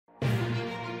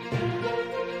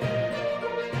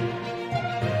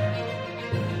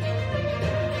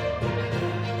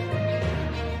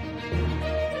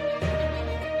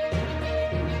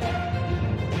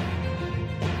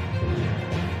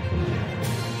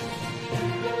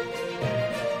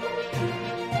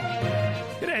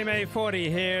MA40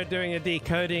 here, doing a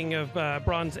decoding of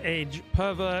Bronze Age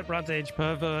Pervert. Bronze Age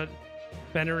Pervert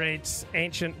venerates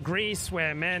ancient Greece,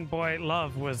 where man-boy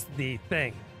love was the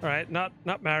thing, right?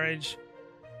 Not marriage,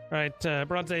 right?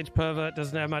 Bronze Age Pervert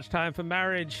doesn't have much time for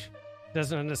marriage,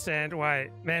 doesn't understand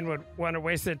why men would want to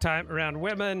waste their time around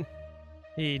women.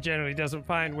 He generally doesn't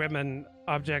find women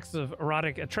objects of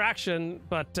erotic attraction,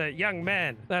 but young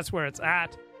men, that's where it's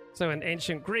at. So in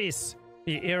ancient Greece,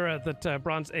 the era that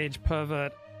Bronze Age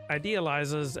Pervert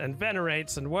idealizes and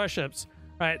venerates and worships,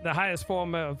 right? The highest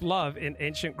form of love in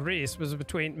ancient Greece was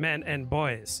between men and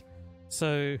boys.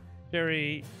 So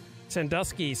Jerry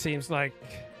Sandusky seems like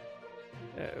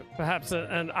perhaps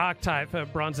an archetype for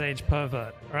Bronze Age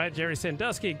Pervert, right? Jerry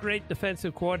Sandusky, great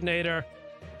defensive coordinator,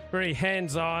 very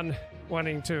hands-on,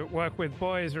 wanting to work with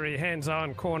boys, very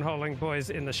hands-on, cornholing boys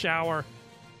in the shower.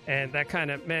 And that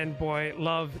kind of man-boy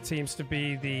love seems to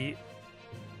be the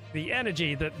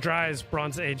energy that drives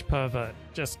Bronze Age Pervert.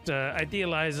 Just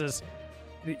idealizes,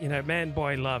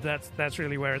 man-boy love. That's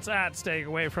really where it's at, staying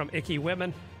away from icky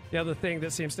women. The other thing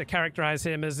that seems to characterize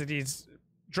him is that he's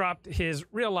dropped his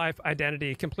real-life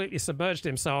identity, completely submerged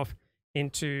himself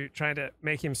into trying to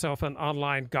make himself an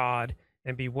online god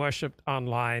and be worshipped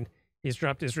online. He's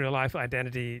dropped his real-life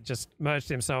identity, just merged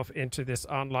himself into this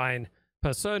online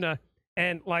persona.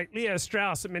 And like Leo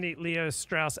Strauss and many Leo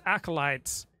Strauss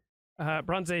acolytes,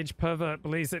 Bronze Age Pervert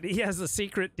believes that he has a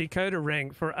secret decoder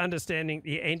ring for understanding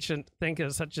the ancient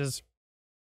thinkers such as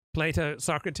Plato,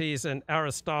 Socrates, and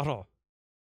Aristotle.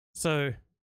 So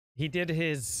he did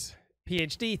his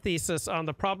PhD thesis on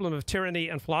the problem of tyranny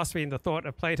and philosophy in the thought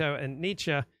of Plato and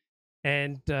Nietzsche.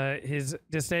 And his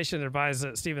dissertation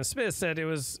advisor, Stephen Smith, said it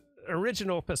was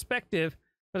original perspective,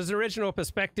 but his original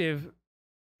perspective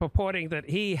purporting that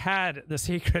he had the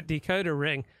secret decoder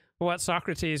ring for what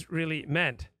Socrates really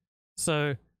meant.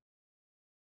 So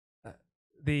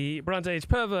the Bronze Age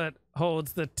Pervert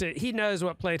holds that he knows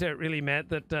what Plato really meant,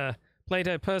 that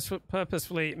Plato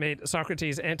purposefully made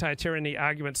Socrates' anti-tyranny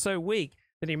argument so weak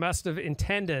that he must have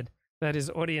intended that his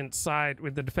audience side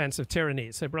with the defense of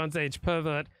tyranny. So Bronze Age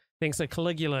Pervert thinks that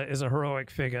Caligula is a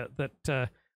heroic figure, that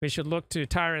we should look to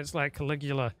tyrants like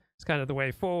Caligula as kind of the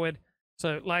way forward.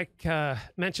 So like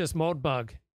Mencius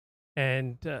Moldbug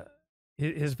and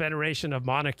his veneration of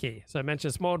monarchy. So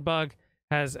Mencius Moldbug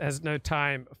has no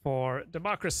time for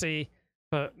democracy,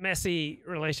 for messy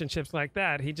relationships like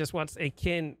that. He just wants a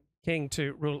king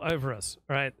to rule over us,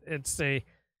 right? It's a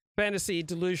fantasy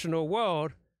delusional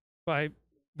world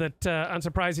that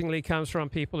unsurprisingly comes from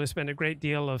people who spend a great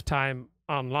deal of time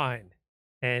online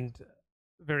and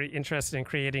very interested in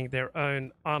creating their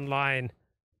own online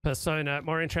persona,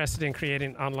 more interested in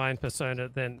creating online persona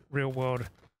than real world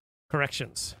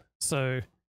corrections. So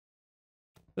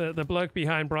the bloke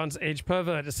behind Bronze Age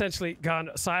Pervert essentially gone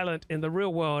silent in the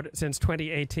real world since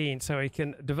 2018, so he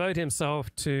can devote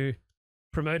himself to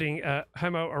promoting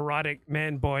homoerotic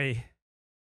man-boy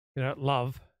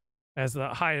love as the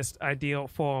highest ideal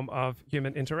form of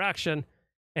human interaction,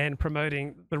 and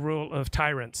promoting the rule of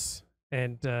tyrants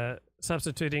and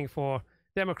substituting for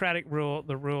democratic rule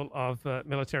the rule of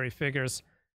military figures.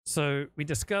 So we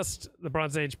discussed the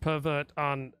Bronze Age Pervert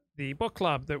on the book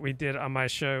club that we did on my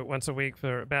show once a week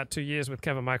for about 2 years with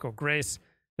Kevin Michael Grace.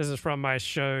 This is from my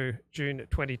show, June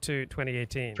 22,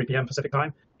 2018. 3 p.m. Pacific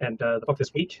time. And the book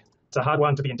this week, it's a hard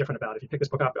one to be indifferent about. If you pick this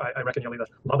book up, I reckon you'll either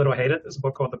love it or hate it. It's a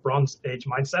book called The Bronze Age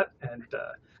Mindset. And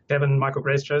Kevin Michael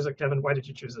Grace chose it. Kevin, why did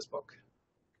you choose this book?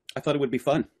 I thought it would be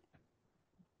fun.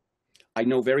 I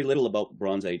know very little about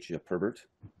Bronze Age Pervert.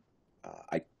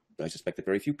 I suspect that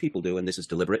very few people do, and this is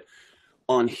deliberate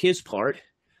on his part.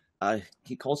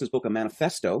 He calls his book a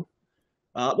manifesto.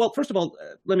 Well, first of all,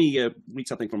 let me read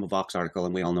something from a Vox article,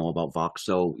 and we all know about Vox,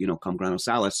 so, cum grano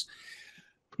salis.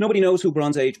 Nobody knows who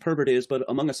Bronze Age Pervert is, but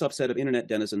among a subset of internet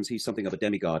denizens, he's something of a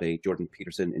demigod, a Jordan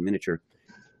Peterson in miniature.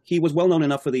 He was well known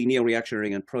enough for the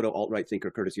neo-reactionary and proto-alt-right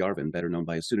thinker Curtis Yarvin, better known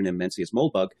by his pseudonym Mencius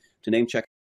Moldbug, to name check.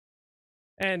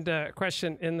 And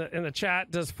question in the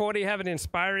chat, does 40 have an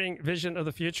inspiring vision of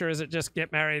the future? Is it just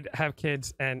get married, have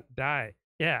kids, and die?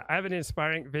 Yeah, I have an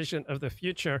inspiring vision of the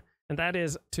future, and that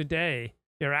is today,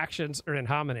 your actions are in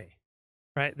harmony,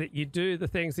 right? That you do the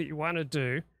things that you want to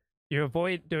do, you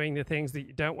avoid doing the things that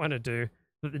you don't want to do,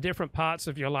 that the different parts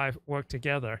of your life work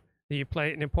together, that you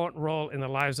play an important role in the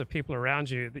lives of people around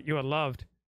you, that you are loved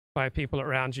by people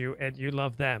around you and you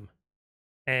love them,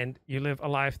 and you live a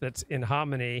life that's in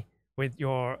harmony with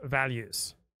your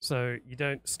values. So you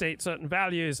don't state certain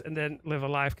values and then live a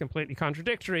life completely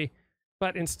contradictory,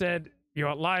 but instead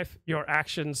your life, your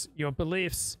actions, your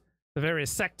beliefs, the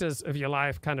various sectors of your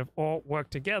life kind of all work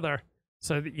together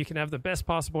so that you can have the best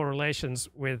possible relations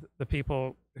with the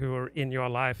people who are in your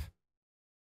life.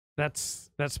 That's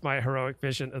my heroic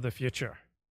vision of the future,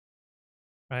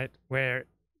 right? Where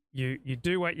you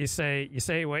do what you say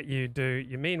what you do,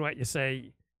 you mean what you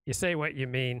say what you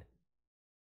mean,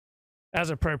 as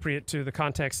appropriate to the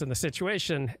context and the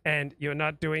situation, and you're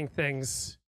not doing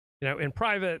things, in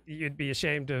private. You'd be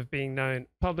ashamed of being known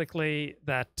publicly.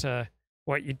 That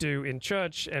what you do in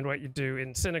church and what you do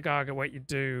in synagogue and what you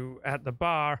do at the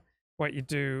bar, what you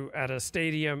do at a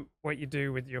stadium, what you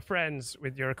do with your friends,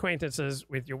 with your acquaintances,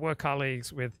 with your work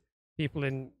colleagues, with people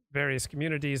in various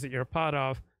communities that you're a part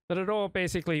of, that it all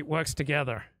basically works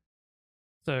together.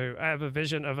 So I have a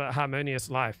vision of a harmonious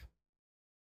life.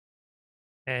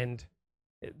 And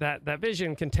that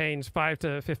vision contains 5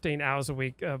 to 15 hours a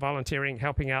week volunteering,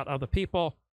 helping out other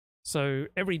people. So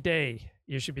every day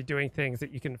you should be doing things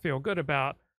that you can feel good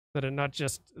about, that are not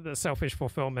just the selfish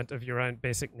fulfillment of your own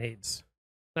basic needs.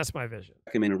 That's my vision.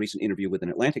 I'm in a recent interview with an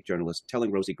Atlantic journalist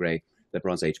telling Rosie Gray that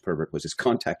Bronze Age Pervert was his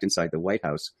contact inside the White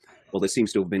House. Well, there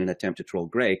seems to have been an attempt to troll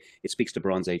Gray. It speaks to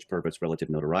Bronze Age Pervert's relative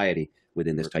notoriety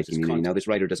within this tight community. Now, this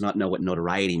writer does not know what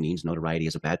notoriety means. Notoriety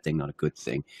is a bad thing, not a good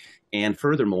thing. And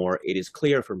furthermore, it is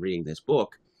clear from reading this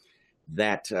book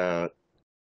that...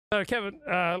 Kevin,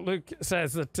 Luke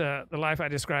says that the life I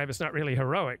describe is not really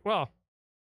heroic. Well,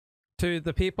 to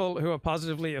the people who are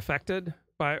positively affected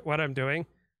by what I'm doing,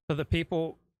 for the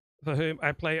people for whom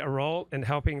I play a role in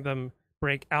helping them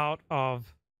break out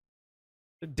of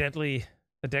deadly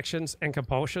addictions and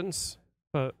compulsions,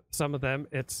 for some of them,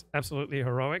 it's absolutely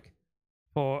heroic.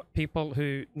 For people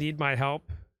who need my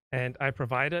help and I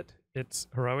provide it, it's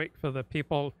heroic. For the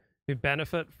people who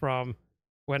benefit from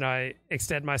when I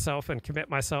extend myself and commit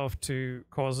myself to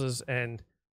causes and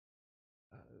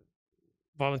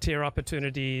volunteer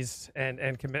opportunities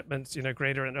and commitments,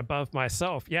 greater and above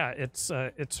myself. Yeah,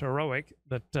 it's heroic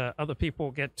that other people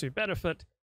get to benefit.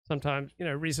 Sometimes,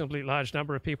 reasonably large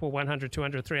number of people, 100,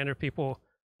 200, 300 people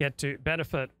get to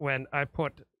benefit when I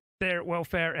put their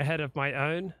welfare ahead of my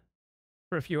own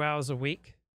for a few hours a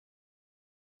week.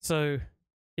 So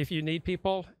if you need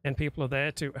people and people are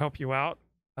there to help you out,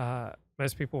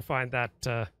 most people find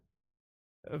that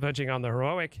verging on the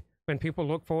heroic. When people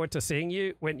look forward to seeing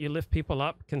you, when you lift people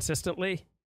up consistently,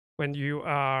 when you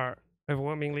are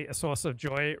overwhelmingly a source of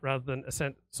joy rather than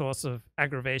a source of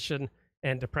aggravation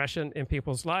and depression in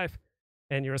people's life,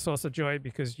 and you're a source of joy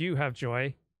because you have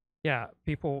joy, yeah,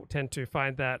 people tend to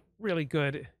find that really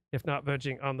good, if not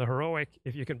verging on the heroic,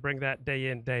 if you can bring that day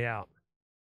in, day out.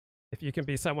 If you can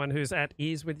be someone who's at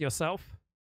ease with yourself,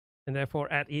 and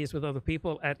therefore at ease with other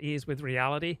people, at ease with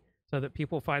reality, so that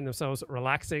people find themselves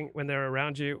relaxing when they're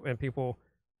around you, and people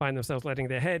find themselves letting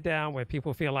their head down, where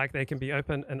people feel like they can be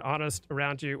open and honest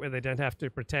around you, where they don't have to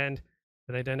pretend,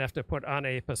 where they don't have to put on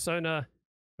a persona,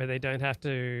 where they don't have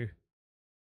to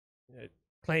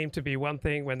claim to be one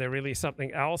thing when they're really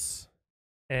something else.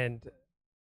 And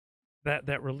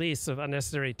that release of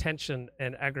unnecessary tension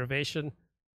and aggravation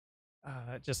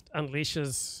just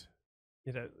unleashes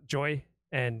joy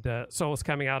and souls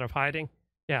coming out of hiding.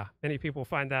 Yeah, many people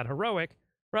find that heroic,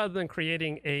 rather than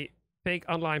creating a fake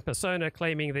online persona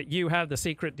claiming that you have the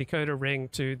secret decoder ring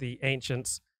to the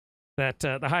ancients, that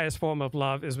the highest form of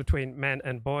love is between men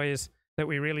and boys, that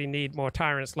we really need more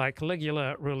tyrants like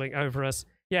Caligula ruling over us.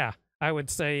 Yeah, I would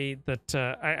say that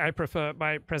I prefer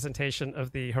my presentation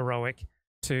of the heroic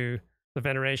to the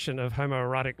veneration of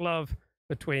homoerotic love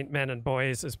between men and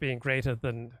boys as being greater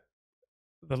than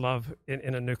the love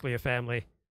in a nuclear family.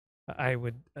 I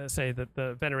would say that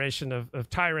the veneration of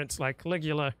tyrants like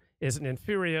Caligula is an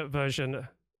inferior version,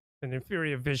 an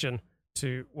inferior vision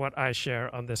to what I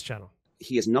share on this channel.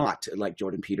 He is not like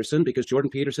Jordan Peterson, because Jordan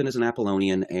Peterson is an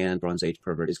Apollonian and Bronze Age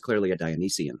Pervert is clearly a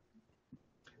Dionysian.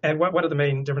 And what are the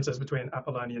main differences between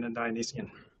Apollonian and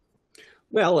Dionysian?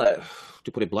 Well,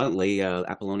 to put it bluntly,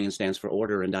 Apollonian stands for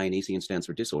order and Dionysian stands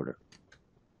for disorder.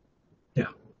 Yeah.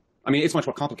 I mean, it's much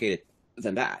more complicated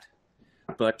than that.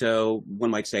 But one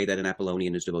might say that an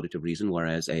Apollonian is devoted to reason,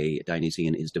 whereas a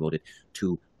Dionysian is devoted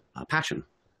to passion.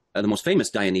 The most famous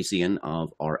Dionysian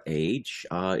of our age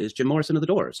is Jim Morrison of the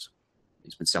Doors.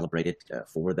 He's been celebrated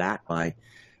for that by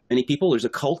many people. There's a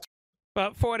cult.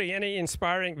 But 40, any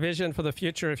inspiring vision for the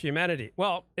future of humanity?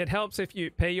 Well, it helps if you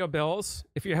pay your bills,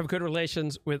 if you have good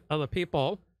relations with other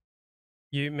people,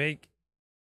 you make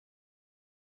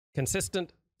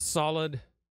consistent, solid,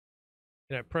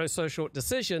 pro-social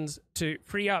decisions to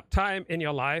free up time in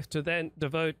your life to then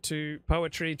devote to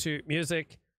poetry, to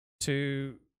music,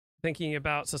 to thinking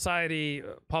about society,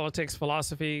 politics,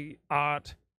 philosophy,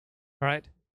 art, all right?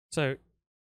 So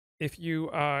if you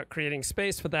are creating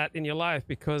space for that in your life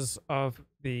because of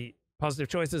the positive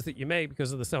choices that you make,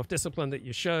 because of the self-discipline that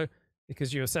you show,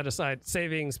 because you have set aside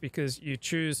savings, because you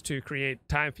choose to create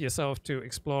time for yourself to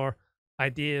explore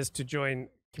ideas, to join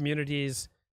communities,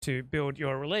 to build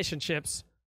your relationships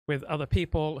with other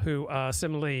people who are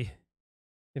similarly,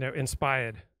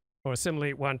 inspired or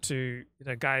similarly want to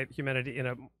guide humanity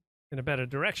in a better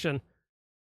direction.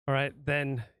 All right,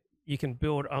 then you can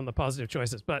build on the positive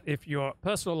choices. But if your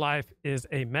personal life is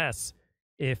a mess,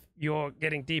 if you're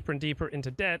getting deeper and deeper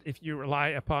into debt, if you rely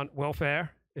upon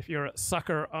welfare, if you're a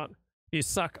sucker on, you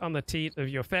suck on the teat of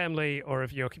your family or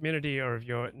of your community or of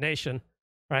your nation,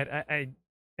 right? I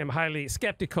am highly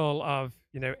skeptical of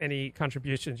any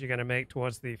contributions you're going to make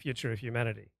towards the future of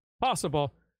humanity.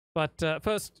 Possible, but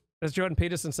first, as Jordan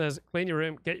Peterson says, clean your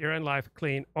room, get your own life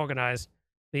clean, organized,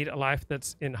 lead a life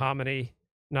that's in harmony,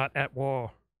 not at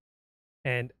war.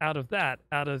 And out of that,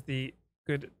 out of the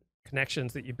good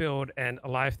connections that you build and a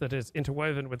life that is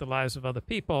interwoven with the lives of other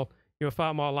people, you're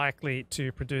far more likely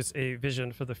to produce a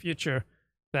vision for the future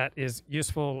that is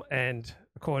useful and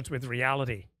accords with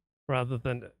reality, rather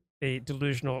than a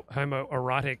delusional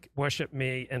homoerotic worship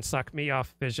me and suck me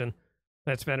off vision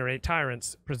that's venerate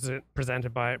tyrants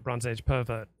presented by Bronze Age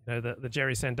Pervert, the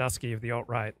Jerry Sandusky of the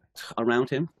alt-right. Around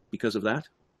him because of that.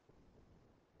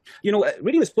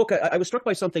 Reading this book, I was struck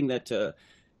by something that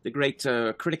the great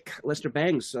critic Lester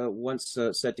Bangs once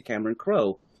said to Cameron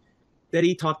Crowe, that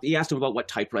he asked him about what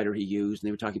typewriter he used, and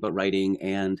they were talking about writing,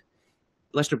 and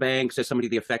Lester Bangs said something to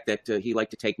the effect that he liked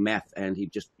to take meth and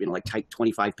he'd just type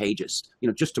 25 pages,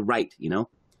 just to write,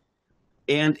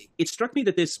 And it struck me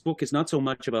that this book is not so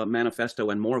much about manifesto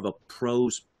and more of a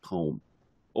prose poem,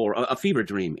 or a fever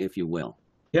dream, if you will.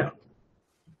 Yeah.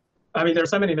 I mean, there are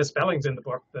so many misspellings in the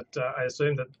book that I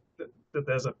assume that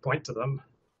there's a point to them.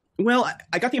 Well,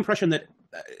 I got the impression that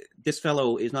this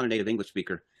fellow is not a native English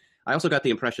speaker. I also got the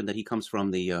impression that he comes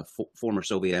from the former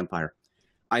Soviet Empire,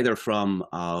 either from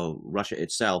Russia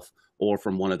itself or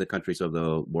from one of the countries of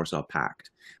the Warsaw Pact.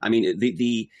 I mean,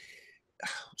 the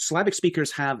Slavic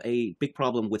speakers have a big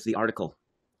problem with the article.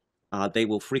 They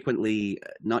will frequently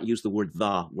not use the word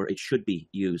 "the" where it should be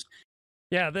used.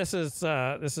 Yeah, this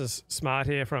is smart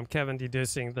here from Kevin,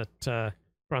 deducing that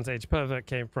Bronze Age Pervert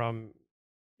came from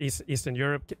Eastern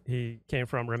Europe. He came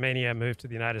from Romania, moved to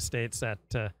the United States at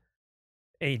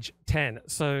age 10.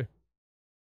 So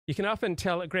you can often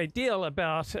tell a great deal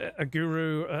about a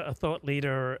guru, a thought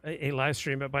leader, a live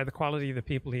streamer by the quality of the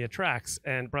people he attracts.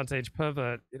 And Bronze Age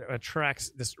Pervert attracts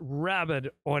this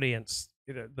rabid audience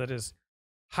that is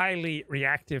highly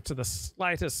reactive to the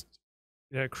slightest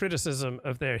criticism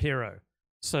of their hero.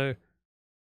 So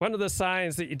one of the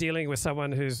signs that you're dealing with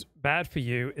someone who's bad for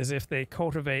you is if they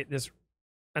cultivate this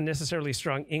unnecessarily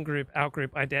strong in-group,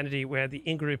 out-group identity, where the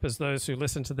in-group is those who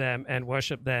listen to them and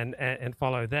worship them and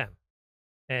follow them.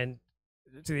 And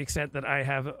to the extent that I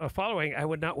have a following, I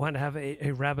would not want to have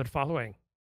a rabid following.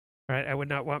 Right? I would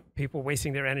not want people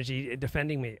wasting their energy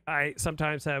defending me. I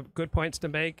sometimes have good points to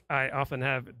make. I often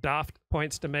have daft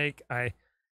points to make. I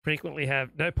frequently have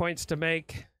no points to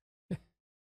make.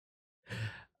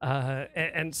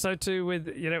 And so too with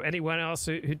anyone else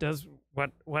who does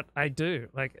what I do.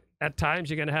 Like, at times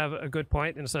you're going to have a good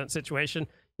point in a certain situation.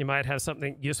 You might have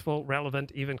something useful,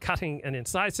 relevant, even cutting and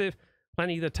incisive.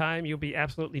 Plenty of the time you'll be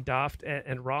absolutely daft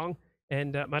and wrong,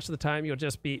 and much of the time you'll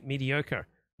just be mediocre.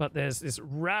 But there's this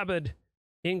rabid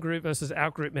in-group versus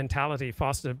out-group mentality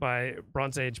fostered by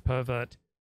Bronze Age Pervert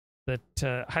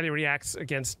that highly reacts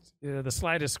against the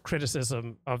slightest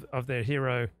criticism of their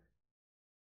hero.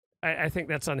 I think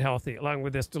that's unhealthy, along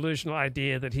with this delusional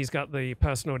idea that he's got the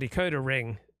personal decoder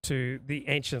ring to the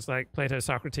ancients like Plato,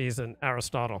 Socrates, and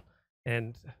Aristotle,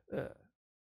 and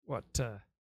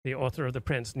the author of The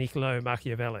Prince, Niccolò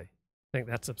Machiavelli. I think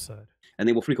that's absurd. And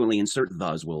they will frequently insert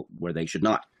 "thes" where they should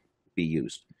not be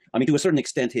used. I mean, to a certain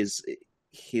extent,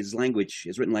 his language,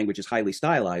 his written language, is highly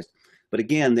stylized. But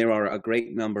again, there are a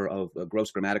great number of gross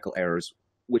grammatical errors,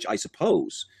 which I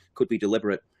suppose could be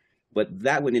deliberate. But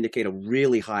that would indicate a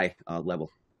really high level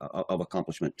of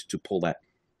accomplishment to pull that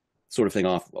sort of thing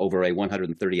off over a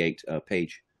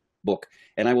 138-page book.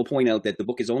 And I will point out that the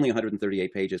book is only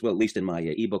 138 pages, well, at least in my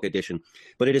ebook edition.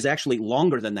 But it is actually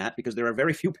longer than that because there are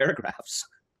very few paragraphs.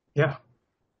 Yeah.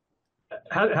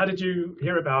 How did you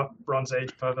hear about Bronze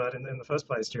Age Pervert in the first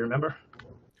place? Do you remember?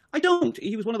 I don't.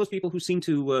 He was one of those people who seemed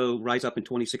to rise up in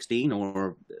 2016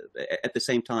 or at the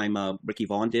same time Ricky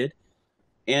Vaughn did.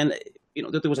 And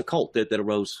that there was a cult that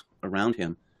arose around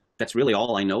him. That's really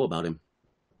all I know about him.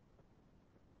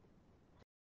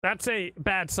 That's a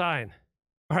bad sign.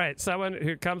 All right, someone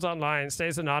who comes online,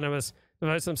 stays anonymous,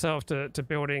 devotes themselves to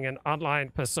building an online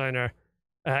persona,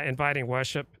 inviting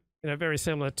worship, very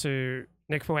similar to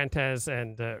Nick Fuentes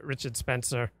and Richard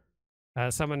Spencer,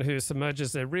 Someone who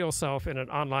submerges their real self in an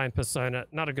online persona,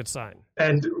 not a good sign.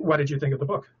 And what did you think of the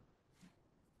book?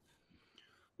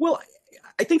 Well,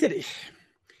 I think that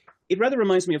it rather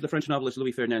reminds me of the French novelist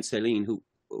Louis Ferdinand Céline,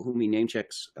 whom he name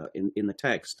checks in the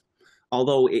text,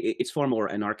 although it's far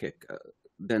more anarchic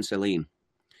than Céline.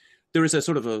 There is a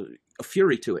sort of a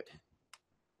fury to it,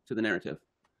 to the narrative.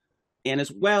 And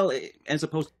as well, as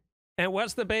opposed. And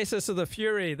what's the basis of the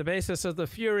fury? The basis of the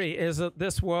fury is that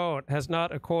this world has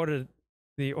not accorded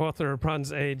the author of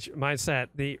Bronze Age mindset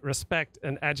the respect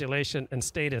and adulation and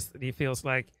status that he feels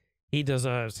like he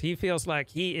deserves. He feels like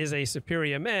he is a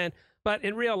superior man, but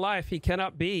in real life, he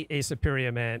cannot be a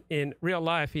superior man. In real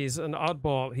life, he's an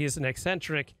oddball. He's an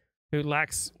eccentric who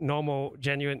lacks normal,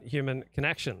 genuine human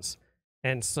connections.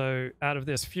 And so out of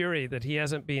this fury that he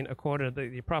hasn't been accorded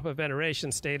the proper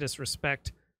veneration, status,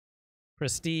 respect,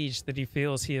 prestige that he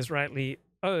feels he is rightly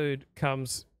owed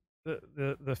comes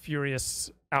the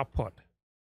furious output.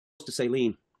 To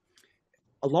Céline,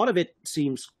 a lot of it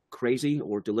seems crazy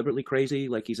or deliberately crazy,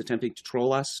 like he's attempting to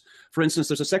troll us. For instance,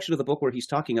 there's a section of the book where he's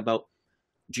talking about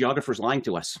geographers lying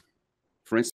to us,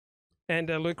 for instance. And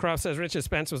Luke Croft says Richard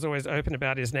Spence was always open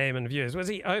about his name and views. Was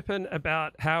he open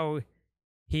about how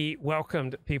he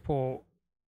welcomed people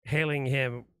hailing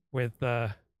him with,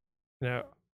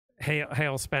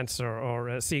 Hail Spencer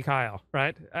or Seek Heil,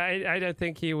 right? I don't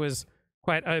think he was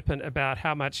quite open about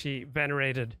how much he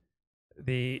venerated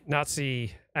the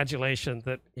Nazi adulation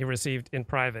that he received in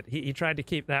private. He tried to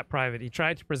keep that private. He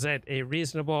tried to present a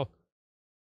reasonable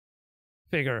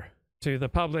figure to the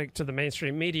public, to the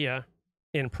mainstream media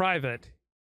in private.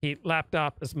 He lapped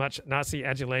up as much Nazi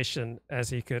adulation as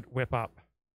he could whip up.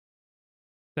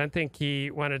 Don't think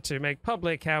he wanted to make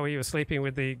public how he was sleeping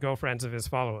with the girlfriends of his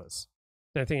followers.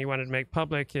 Don't think he wanted to make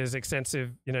public his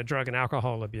extensive, drug and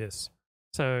alcohol abuse.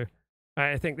 So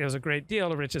I think there was a great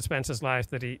deal of Richard Spencer's life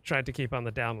that he tried to keep on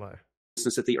the down low.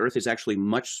 Since that the Earth is actually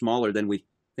much smaller than we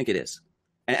think it is.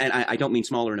 And I don't mean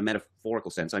smaller in a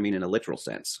metaphorical sense. I mean in a literal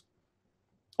sense.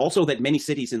 Also that many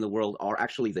cities in the world are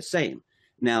actually the same.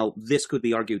 Now, this could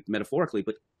be argued metaphorically,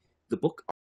 but the book...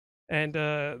 And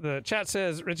the chat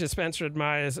says Richard Spencer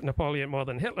admires Napoleon more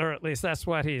than Hitler. At least that's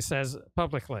what he says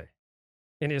publicly.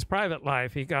 In his private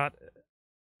life, he got,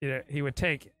 he would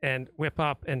take and whip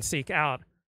up and seek out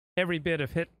every bit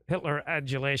of Hitler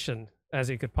adulation as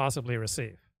he could possibly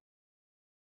receive.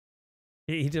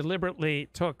 He deliberately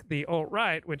took the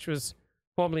alt-right, which was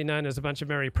formerly known as a bunch of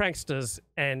merry pranksters,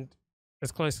 and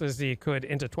as closely as he could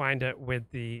intertwined it with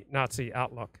the Nazi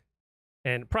outlook.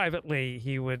 And privately,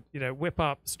 he would, whip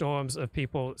up storms of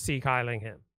people seek-heiling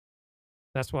him.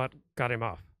 That's what got him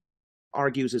off.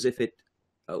 Argues as if it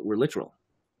were literal.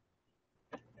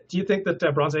 Do you think that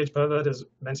Bronze Age Pervert is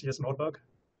Mencius Moldbug?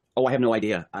 Oh, I have no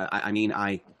idea. I mean,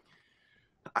 I've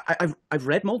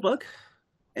read Moldbug,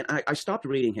 and I stopped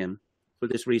reading him for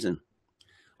this reason.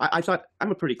 I thought,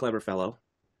 I'm a pretty clever fellow,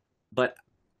 but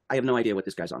I have no idea what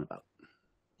this guy's on about.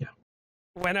 Yeah.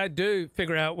 When I do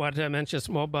figure out what Mencius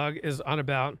Moldbug is on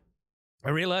about,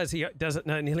 I realize he doesn't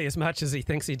know nearly as much as he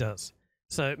thinks he does.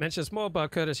 So Mencius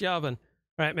Moldbug, Curtis Yarvin,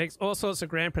 right, makes all sorts of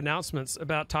grand pronouncements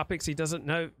about topics he doesn't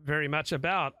know very much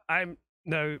about. I'm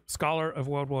no scholar of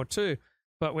World War II,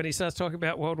 but when he starts talking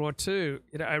about World War II,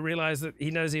 I realize that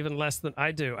he knows even less than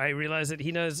I do. I realize that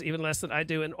he knows even less than I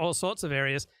do in all sorts of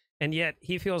areas, and yet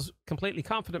he feels completely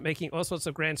confident making all sorts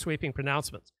of grand sweeping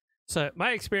pronouncements. So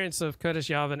my experience of Curtis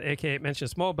Yarvin, aka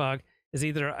Mencius Moldbug, is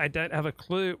either I don't have a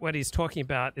clue what he's talking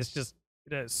about, it's just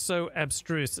so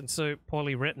abstruse and so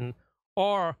poorly written,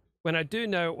 or when I do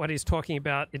know what he's talking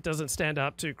about, it doesn't stand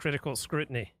up to critical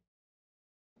scrutiny.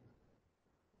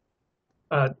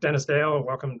 Dennis Dale,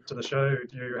 welcome to the show.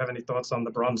 Do you have any thoughts on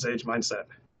the Bronze Age mindset?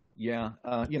 Yeah,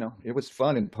 it was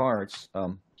fun in parts.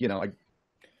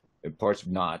 In parts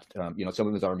not. Some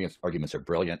of his arguments are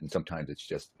brilliant, and sometimes it's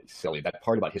just silly. That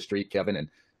part about history, Kevin, and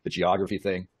the geography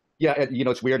thing. Yeah,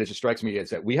 it's weird. It just strikes me is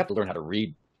that we have to learn how to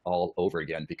read all over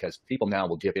again, because people now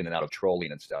will dip in and out of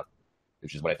trolling and stuff,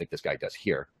 which is what I think this guy does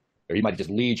here. Or he might just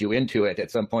lead you into it. At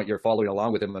some point, you're following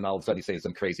along with him, and all of a sudden he's saying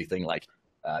some crazy thing like,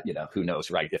 who knows,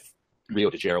 right? If Rio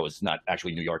de Janeiro is not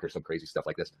actually New York or some crazy stuff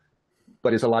like this.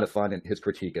 But it's a lot of fun, and his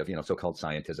critique of, so-called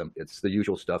scientism. It's the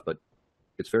usual stuff, but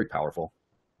it's very powerful.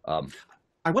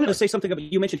 I wanted to say something about,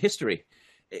 you mentioned history.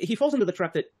 He falls into the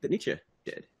trap that Nietzsche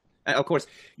did. Of course,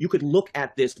 you could look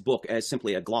at this book as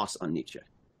simply a gloss on Nietzsche,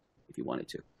 if you wanted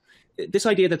to. This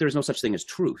idea that there's no such thing as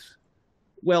truth.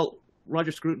 Well,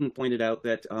 Roger Scruton pointed out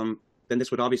that then this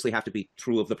would obviously have to be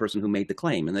true of the person who made the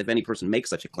claim. And if any person makes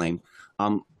such a claim,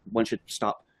 one should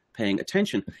stop paying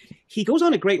attention. He goes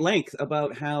on at great length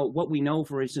about how what we know,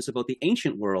 for instance, about the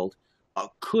ancient world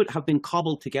could have been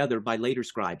cobbled together by later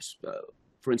scribes,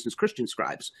 for instance, Christian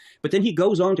scribes. But then he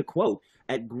goes on to quote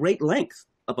at great length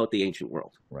about the ancient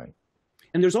world. Right.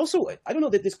 And there's also, I don't know,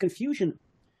 that this confusion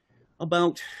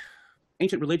about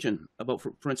ancient religion, about,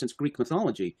 for instance, Greek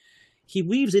mythology, he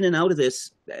weaves in and out of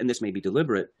this, and this may be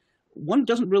deliberate. One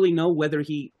doesn't really know whether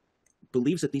he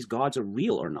believes that these gods are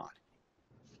real or not.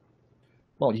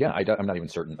 Well, yeah, I'm not even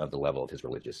certain of the level of his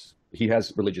religious. He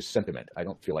has religious sentiment. I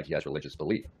don't feel like he has religious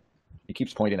belief. He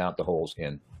keeps pointing out the holes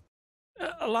in.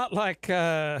 A lot like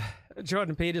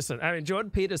Jordan Peterson. I mean,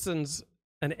 Jordan Peterson's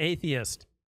an atheist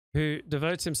who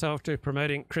devotes himself to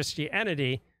promoting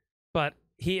Christianity, but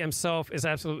he himself is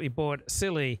absolutely bored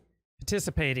silly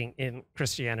participating in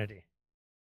Christianity.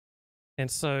 And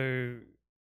so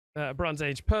Bronze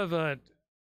Age Pervert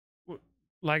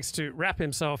likes to wrap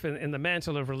himself in the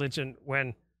mantle of religion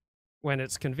when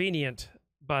it's convenient,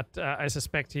 but I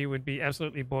suspect he would be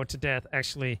absolutely bored to death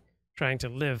actually trying to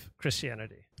live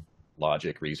Christianity.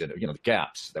 Logic, reason, the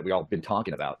gaps that we all been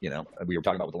talking about, we were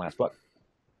talking about with the last book.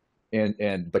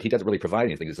 But he doesn't really provide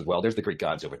anything. He says, well, there's the Greek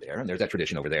gods over there, and there's that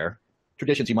tradition over there.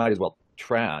 Traditions you might as well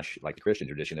trash, like the Christian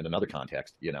tradition in another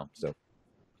context, so.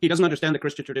 He doesn't understand the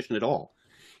Christian tradition at all.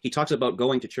 He talks about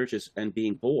going to churches and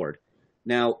being bored.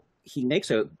 Now, he makes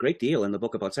a great deal in the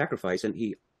book about sacrifice, and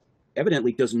he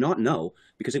evidently does not know,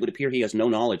 because it would appear he has no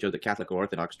knowledge of the Catholic or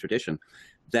Orthodox tradition,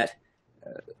 that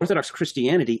Orthodox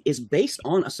Christianity is based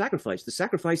on a sacrifice, the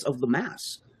sacrifice of the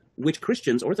Mass, which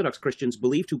Christians, Orthodox Christians,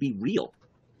 believe to be real.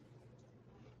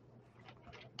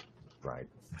 Right.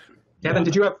 Kevin,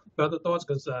 did you have further thoughts?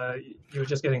 Because you were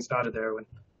just getting started there when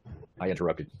I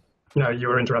interrupted. No, you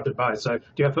were interrupted by. So do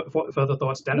you have further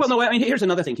thoughts, Dennis? Well, no, I mean, here's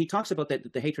another thing. He talks about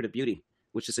the hatred of beauty,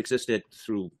 which has existed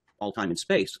through all time and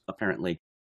space, apparently.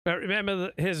 But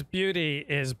remember, his beauty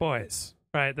is boys,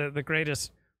 right? The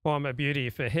greatest form of beauty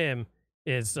for him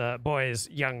is boys,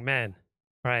 young men,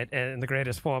 right? And the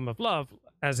greatest form of love,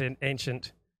 as in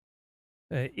ancient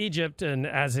Egypt and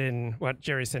as in what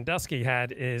Jerry Sandusky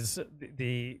had, is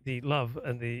the love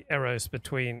and the eros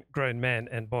between grown men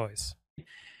and boys.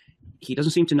 He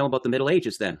doesn't seem to know about the Middle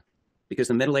Ages then, because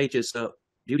the Middle Ages,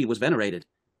 beauty was venerated.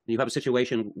 You have a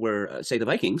situation where, say, the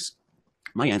Vikings,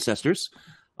 my ancestors,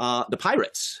 the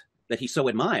pirates that he so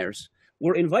admires,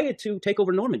 were invited to take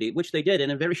over Normandy, which they did in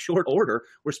a very short order.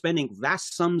 Were spending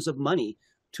vast sums of money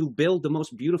to build the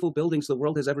most beautiful buildings the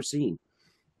world has ever seen.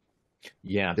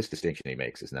 Yeah, this distinction he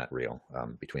makes is not real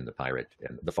between the pirate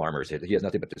and the farmers. He has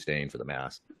nothing but disdain for the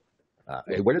mass.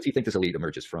 Where does he think this elite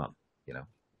emerges from?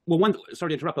 Well,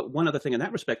 sorry to interrupt, but one other thing in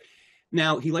that respect.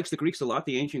 Now, he likes the Greeks a lot,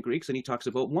 the ancient Greeks, and he talks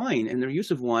about wine and their use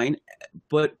of wine,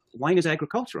 but wine is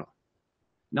agricultural.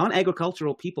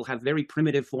 Non-agricultural people have very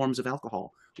primitive forms of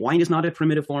alcohol. Wine is not a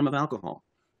primitive form of alcohol.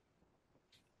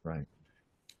 Right.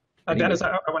 Dennis,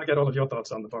 I want to get all of your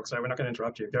thoughts on the book, so we're not going to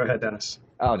interrupt you. Go ahead, Dennis.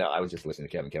 Oh, no, I was just listening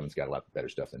to Kevin. Kevin's got a lot better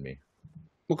stuff than me.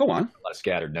 Well, go on. A lot of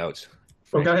scattered notes.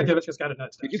 Well, go ahead, give us your scattered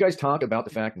notes. Did you guys talk about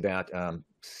the fact that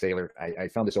Sailor, I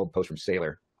found this old post from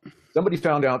Sailor. Somebody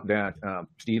found out that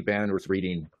Steve Bannon was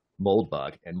reading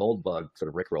Moldbug, and Moldbug sort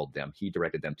of rickrolled them. He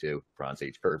directed them to Bronze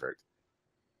Age Pervert.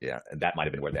 Yeah, and that might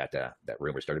have been where that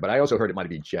rumor started. But I also heard it might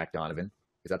have been Jack Donovan.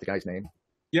 Is that the guy's name?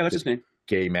 Yeah, that's his name.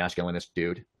 Gay masculinist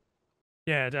dude.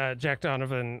 Yeah, Jack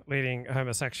Donovan, leading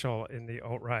homosexual in the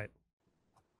alt-right.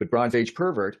 But Bronze Age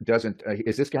Pervert doesn't.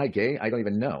 Is this guy gay? I don't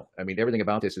even know. I mean, everything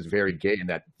about this is very gay in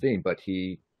that theme, but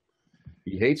he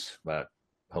hates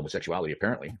homosexuality,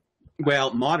 apparently.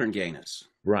 Well, modern gayness.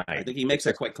 Right. I think he makes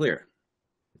that quite clear.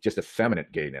 Just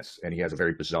effeminate gayness. And he has a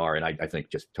very bizarre and I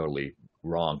think just totally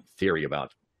wrong theory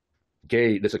about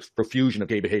gay. This profusion of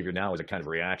gay behavior now is a kind of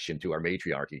reaction to our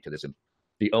matriarchy, to this,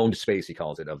 the owned space, he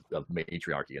calls it, of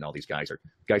matriarchy. And all these guys are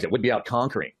guys that would be out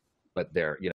conquering, but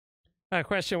they're, I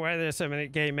question why there's so many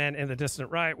gay men in the distant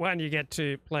right. One, you get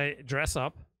to play dress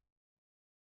up.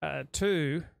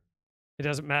 Two, it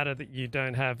doesn't matter that you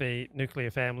don't have a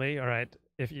nuclear family. All right.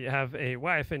 If you have a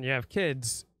wife and you have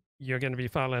kids, you're going to be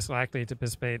far less likely to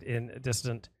participate in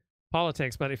dissident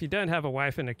politics. But if you don't have a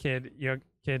wife and a kid, you're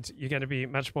going to be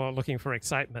much more looking for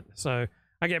excitement. So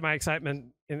I get my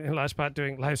excitement in large part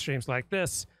doing live streams like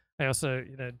this. I also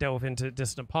delve into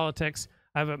dissident politics.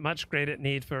 I have a much greater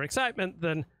need for excitement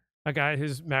than a guy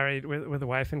who's married with a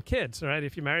wife and kids. Right?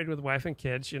 If you're married with a wife and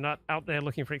kids, you're not out there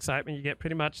looking for excitement. You get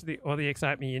pretty much all the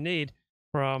excitement you need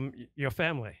from your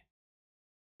family.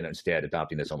 And instead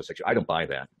adopting this homosexuality. I don't buy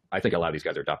that. I think a lot of these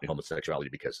guys are adopting homosexuality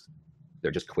because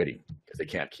they're just quitting, because they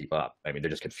can't keep up. I mean,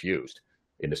 they're just confused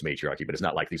in this matriarchy, but it's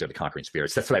not like these are the conquering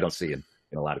spirits. That's what I don't see in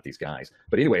a lot of these guys.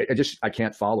 But anyway, I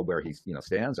can't follow where he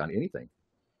stands on anything.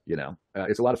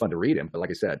 It's a lot of fun to read him, but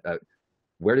like I said,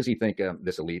 where does he think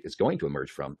this elite is going to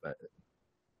emerge from?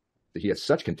 He has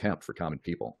such contempt for common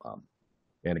people.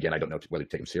 And again, I don't know whether to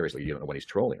take him seriously. You don't know when he's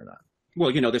trolling or not. Well,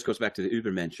 you know, this goes back to the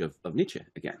Übermensch of Nietzsche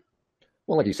again.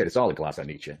 Well, like you said, it's all a gloss on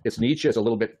Nietzsche. It's Nietzsche, it's a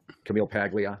little bit Camille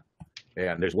Paglia.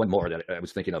 And there's one more that I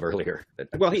was thinking of earlier.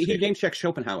 Well, he name-checked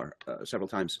Schopenhauer several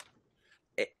times.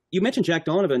 You mentioned Jack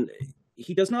Donovan.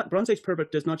 He does not, Bronze Age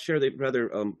Pervert does not share the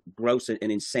rather gross and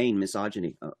insane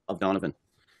misogyny of Donovan.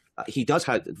 He does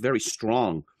have very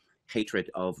strong hatred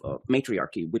of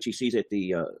matriarchy, which he sees at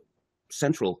the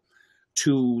central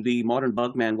to the modern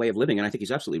bugman way of living. And I think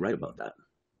he's absolutely right about that.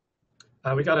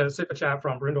 We got a super chat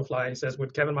from Brundlefly. He says,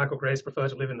 would Kevin Michael Grace prefer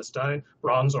to live in the Stone,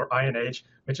 Bronze, or Iron Age?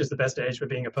 Which is the best age for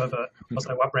being a pervert?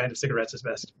 Also, what brand of cigarettes is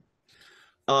best?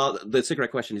 The cigarette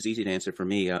question is easy to answer for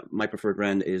me. My preferred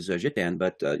brand is Gitane,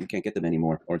 but you can't get them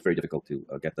anymore, or it's very difficult to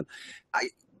get them. I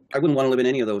wouldn't want to live in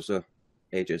any of those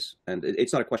ages, and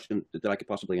it's not a question that I could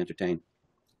possibly entertain.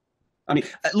 I mean,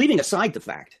 leaving aside the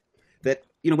fact that,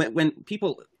 you know, when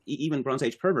people, even Bronze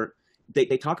Age Pervert, they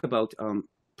talk about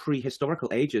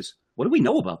prehistorical ages, what do we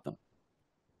know about them?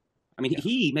 I mean,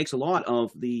 he makes a lot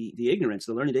of the ignorance,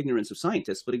 the learned ignorance of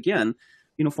scientists, but again,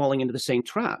 you know, falling into the same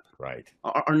trap. Right.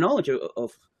 Our knowledge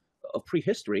of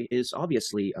prehistory is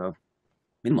obviously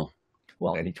minimal.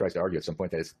 Well, and he tries to argue at some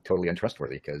point that it's totally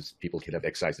untrustworthy because people could have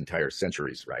excised entire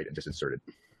centuries, right, and just inserted.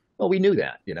 Well, we knew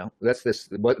that, you know. That's this.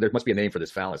 There must be a name for this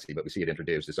fallacy, but we see it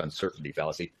introduced, this uncertainty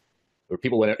fallacy, where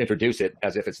people want to introduce it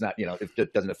as if it's not, you know, if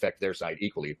it doesn't affect their side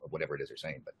equally, or whatever it is they're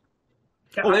saying. But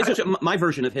well, it's just, my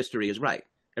version of history is right.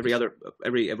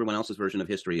 Everyone else's version of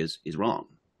history is wrong.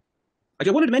 I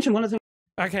just wanted to mention one other thing.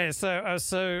 Okay, so I was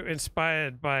so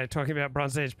inspired by talking about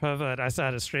Bronze Age Pervert, I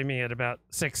started streaming at about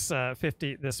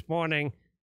 6:50 this morning.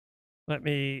 Let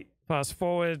me fast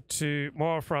forward to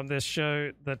more from this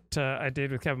show that I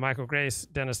did with Kevin Michael Grace,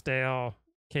 Dennis Dale,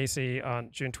 Casey on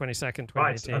June 22nd, 2018.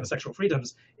 Rights and sexual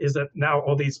freedoms is that now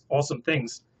all these awesome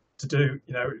things to do,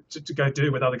 you know, to go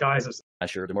do with other guys.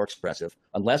 Sure, they're more expressive,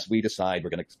 unless we decide we're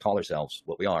going to call ourselves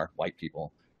what we are, white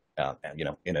people, and, you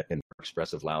know, in more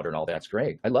expressive, louder, and all that's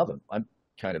great. I love them. I'm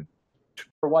kind of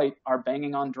white are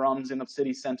banging on drums in the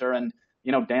city center and,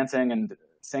 you know, dancing and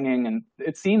singing, and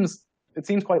it seems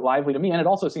quite lively to me, and it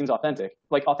also seems authentic,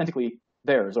 like authentically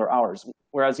theirs or ours.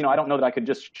 Whereas, you know, I don't know that I could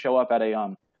just show up at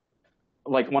a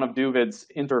like one of Duvid's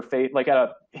interfaith, like at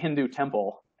a Hindu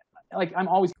temple. Like I'm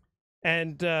always.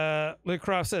 And Luke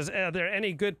Croft says, are there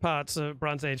any good parts of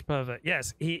Bronze Age Pervert?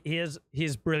 Yes,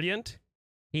 he's brilliant.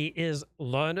 He is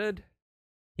learned.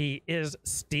 He is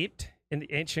steeped in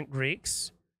the ancient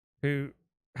Greeks who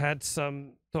had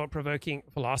some thought-provoking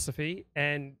philosophy,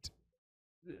 and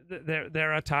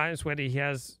there are times when he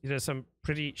has, you know, some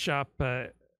pretty sharp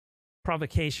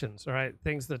provocations, all right,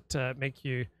 things that make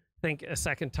you think a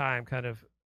second time, kind of,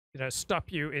 you know,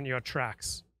 stop you in your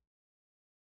tracks.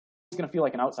 He's going to feel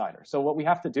like an outsider. So what we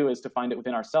have to do is to find it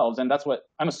within ourselves, and that's what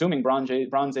I'm assuming. Bronze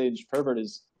Age Pervert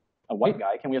is a white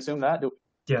guy. Can we assume that?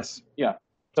 Yes. Yeah.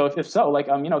 So if so, like,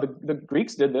 you know, the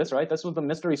Greeks did this, right? That's what the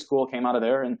mystery school came out of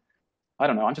there. And I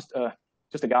don't know. I'm just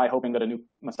a guy hoping that a new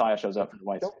messiah shows up for the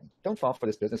whites. Don't fall for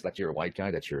this business that you're a white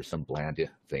guy, that you're some bland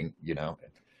thing, you know.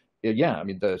 Yeah, I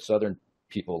mean, the Southern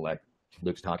people, like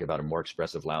Luke's talking about, are more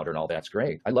expressive, louder, and all that's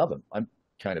great. I love them. I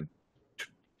kind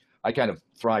of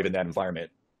thrive in that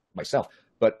environment myself.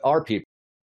 But our people.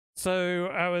 So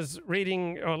I was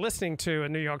reading or listening to a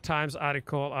New York Times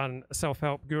article on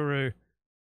self-help guru,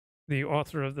 the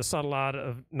author of The Subtle Art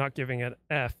of Not Giving an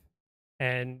F,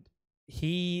 and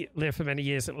he lived for many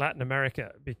years in Latin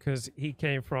America because he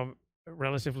came from a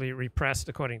relatively repressed,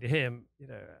 according to him, you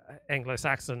know,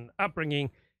 Anglo-Saxon upbringing,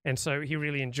 and so he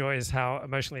really enjoys how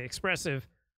emotionally expressive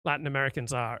Latin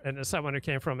Americans are. And as someone who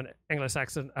came from an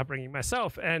Anglo-Saxon upbringing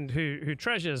myself, and who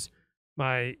treasures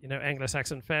my, you know,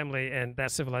 Anglo-Saxon family and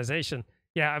that civilization,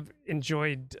 yeah, I've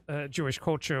enjoyed Jewish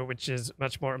culture, which is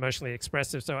much more emotionally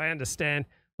expressive. So I understand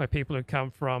why people who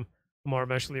come from a more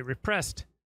emotionally repressed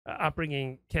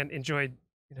upbringing can enjoy,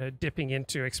 you know, dipping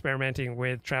into experimenting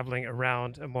with traveling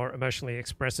around a more emotionally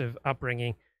expressive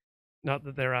upbringing. Not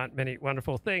that there aren't many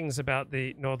wonderful things about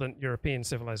the Northern European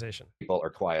civilization. People are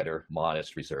quieter,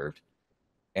 modest, reserved,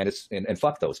 and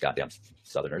fuck those goddamn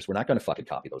Southerners. We're not going to fucking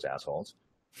copy those assholes.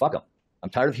 Fuck them. I'm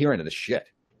tired of hearing this shit.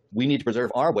 We need to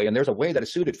preserve our way, and there's a way that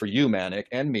is suited for you, Manic,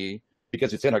 and me,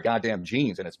 because it's in our goddamn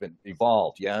genes and it's been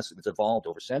evolved. Yes, it's evolved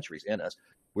over centuries in us.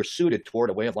 We're suited toward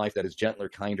a way of life that is gentler,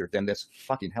 kinder than this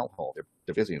fucking hellhole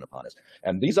they're visiting upon us.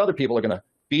 And these other people are going to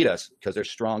beat us because they're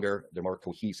stronger, they're more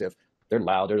cohesive, they're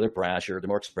louder, they're brasher, they're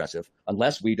more expressive.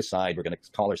 Unless we decide we're going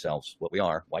to call ourselves what we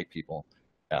are, white people,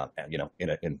 and, you know, in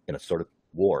a sort of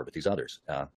war with these others.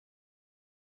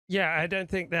 Yeah, I don't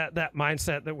think that that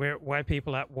mindset that we're white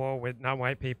people at war with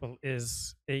non-white people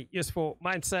is a useful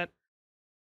mindset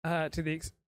to the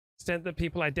extent that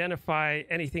people identify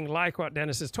anything like what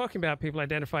Dennis is talking about. People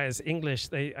identify as English,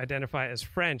 they identify as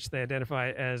French, they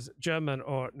identify as German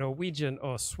or Norwegian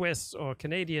or Swiss or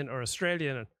Canadian or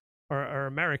Australian or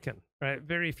American, right?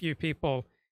 Very few people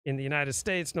in the United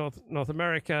States, North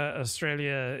America,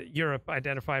 Australia, Europe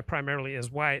identify primarily as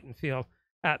white and feel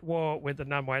at war with the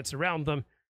non-whites around them.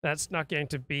 That's not going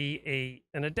to be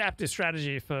an adaptive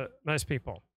strategy for most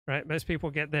people, right? Most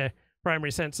people get their primary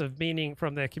sense of meaning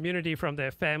from their community, from their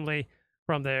family,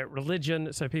 from their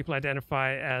religion. So people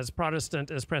identify as Protestant,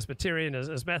 as Presbyterian,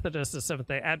 as Methodist, as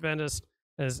Seventh-day Adventist,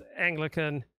 as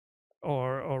Anglican,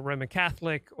 or Roman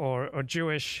Catholic, or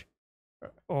Jewish,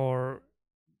 or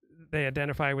they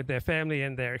identify with their family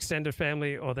and their extended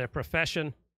family or their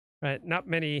profession, right? Not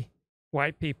many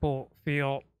white people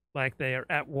feel like they are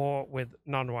at war with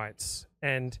non-whites.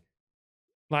 And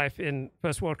life in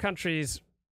first world countries,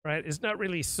 right, is not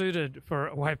really suited for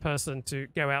a white person to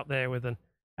go out there with an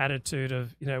attitude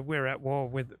of, we're at war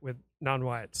with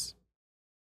non-whites.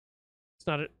 It's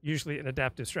not usually an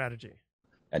adaptive strategy.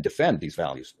 And defend these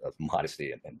values of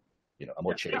modesty and a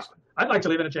more chaste. I'd like to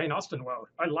live in a Jane Austen world.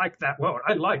 I like that world.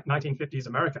 I like 1950s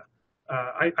America.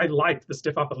 I liked the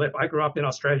stiff upper lip. I grew up in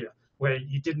Australia, where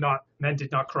men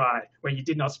did not cry, where you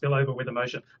did not spill over with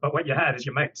emotion. But what you had is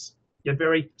your mates. You had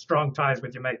very strong ties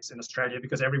with your mates in Australia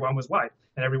because everyone was white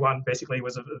and everyone basically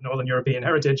was of Northern European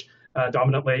heritage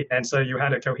dominantly. And so you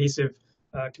had a cohesive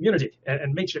community,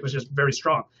 and mateship was just very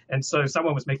strong. And so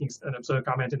someone was making an absurd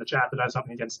comment in the chat that I have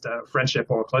something against friendship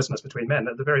or closeness between men.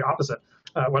 The very opposite.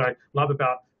 What I love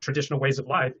about traditional ways of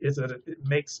life is that it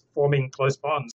makes forming close bonds